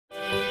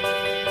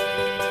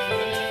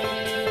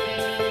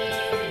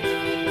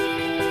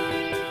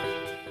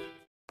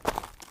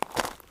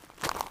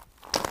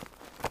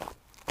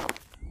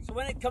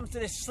it comes to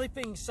the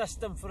sleeping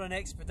system for an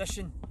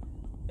expedition,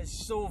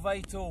 it's so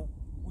vital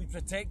we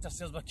protect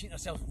ourselves by keeping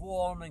ourselves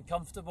warm and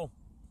comfortable.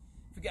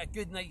 If we get a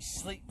good night's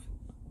sleep,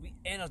 we'll be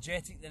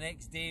energetic the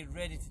next day,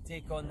 ready to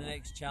take on the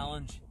next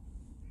challenge.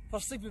 For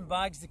sleeping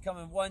bags, they come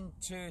in 1,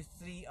 2,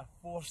 3 or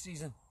 4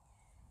 season.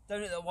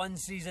 Down at the 1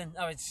 season,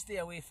 I would stay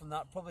away from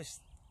that. Probably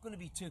going to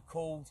be too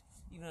cold,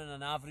 even in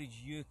an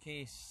average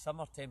UK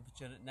summer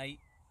temperature at night.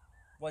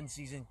 1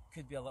 season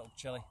could be a little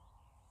chilly.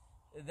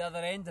 At the other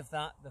end of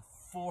that, the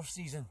 4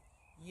 season.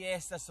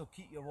 Yes, this will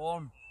keep you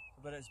warm,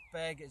 but it's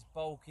big, it's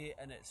bulky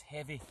and it's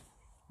heavy.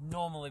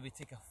 Normally we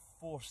take a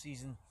 4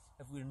 season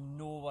if we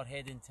know we're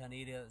heading to an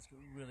area that's got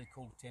really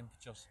cold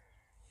temperatures.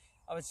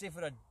 I would say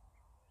for a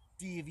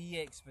DV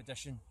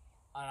expedition,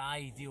 our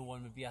ideal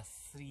one would be a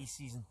 3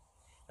 season.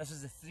 This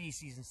is the 3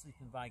 season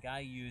sleeping bag I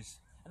use,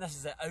 and this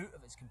is it out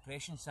of its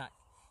compression sack,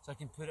 so I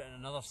can put it in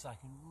another sack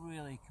and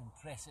really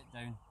compress it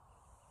down.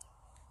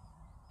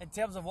 In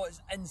terms of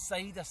what's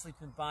inside a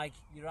sleeping bag,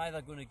 you're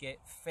either going to get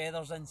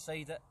feathers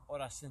inside it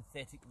or a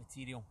synthetic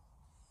material.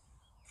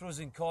 Pros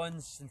and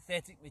cons: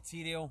 synthetic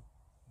material,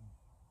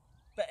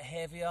 bit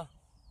heavier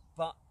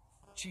but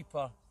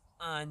cheaper,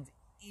 and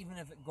even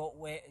if it got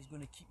wet, it's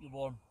going to keep you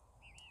warm.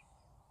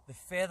 The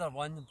feather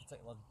one, in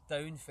particular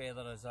down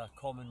feather, is a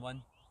common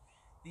one.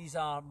 These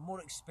are more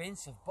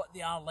expensive, but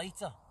they are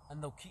lighter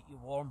and they'll keep you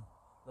warm.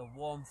 The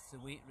warmth to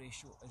weight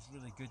ratio is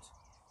really good.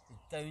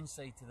 The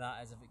downside to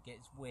that is if it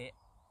gets wet,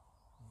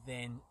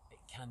 then it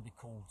can be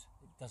cold.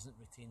 It doesn't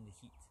retain the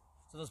heat.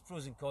 So there's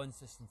pros and cons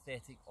to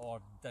synthetic or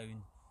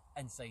down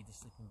inside the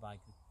sleeping bag.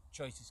 The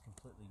choice is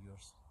completely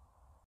yours.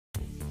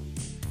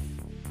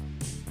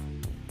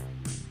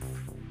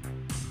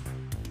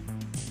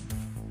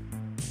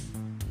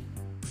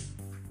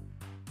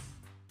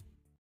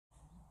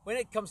 When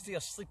it comes to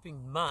your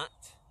sleeping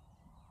mat,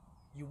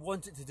 you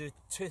want it to do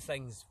 2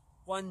 things.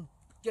 1,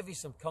 give you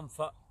some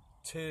comfort.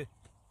 2,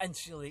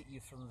 insulate you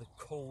from the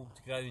cold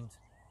ground.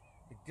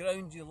 The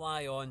ground you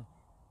lie on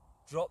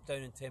drop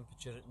down in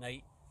temperature at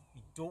night.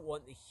 You don't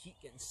want the heat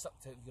getting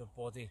sucked out of your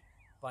body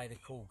by the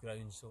cold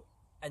ground, so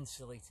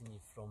insulating you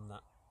from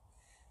that.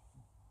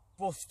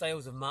 Both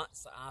styles of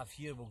mats that I have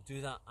here will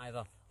do that,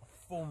 either a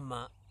foam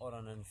mat or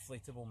an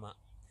inflatable mat.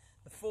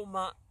 The foam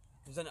mat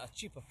comes in at a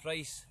cheaper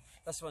price.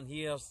 This one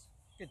here's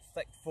good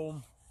thick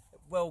foam. It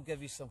will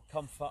give you some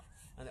comfort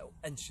and it will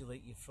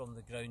insulate you from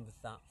the ground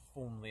with that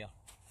foam layer.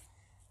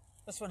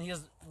 This one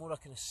here's more a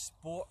kind of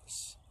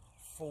sports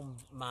foam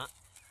mat,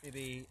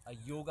 maybe a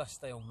yoga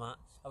style mat.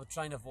 I would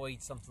try and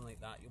avoid something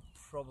like that. You'll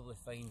probably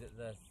find that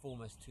the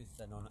foam is too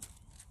thin on it.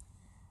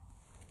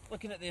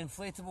 Looking at the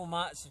inflatable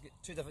mats, I've got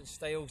 2 different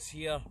styles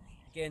here.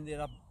 Again,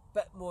 they're a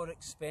bit more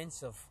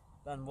expensive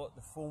than what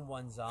the foam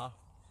ones are,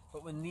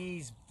 but when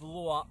these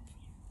blow up,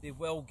 they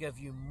will give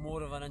you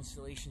more of an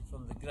insulation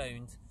from the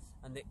ground,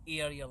 and the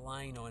air you're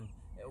lying on,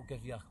 it will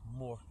give you a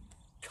more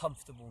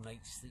comfortable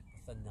night's sleep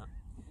within that.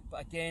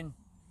 But again,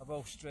 I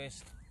will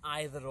stress,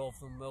 either of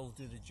them will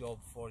do the job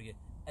for you,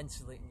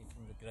 insulating you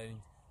from the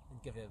ground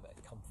and give you a bit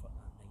of comfort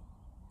that night.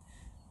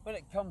 When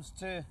it comes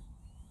to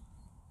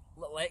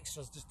little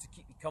extras just to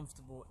keep you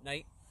comfortable at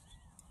night,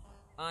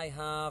 I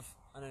have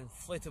an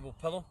inflatable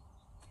pillow.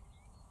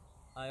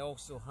 I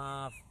also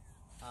have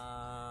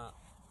a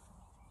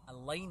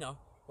liner,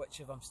 which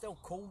if I'm still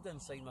cold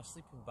inside my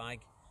sleeping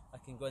bag, I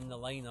can go in the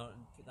liner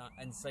and put that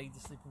inside the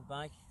sleeping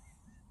bag.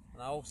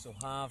 And I also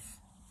have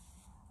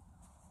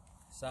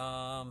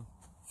some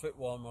foot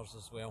warmers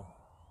as well,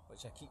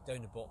 which I keep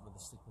down the bottom of the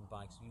sleeping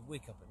bag, so you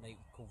wake up at night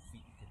with cold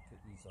feet, you can put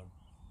these on.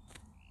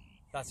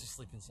 That's the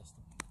sleeping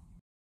system.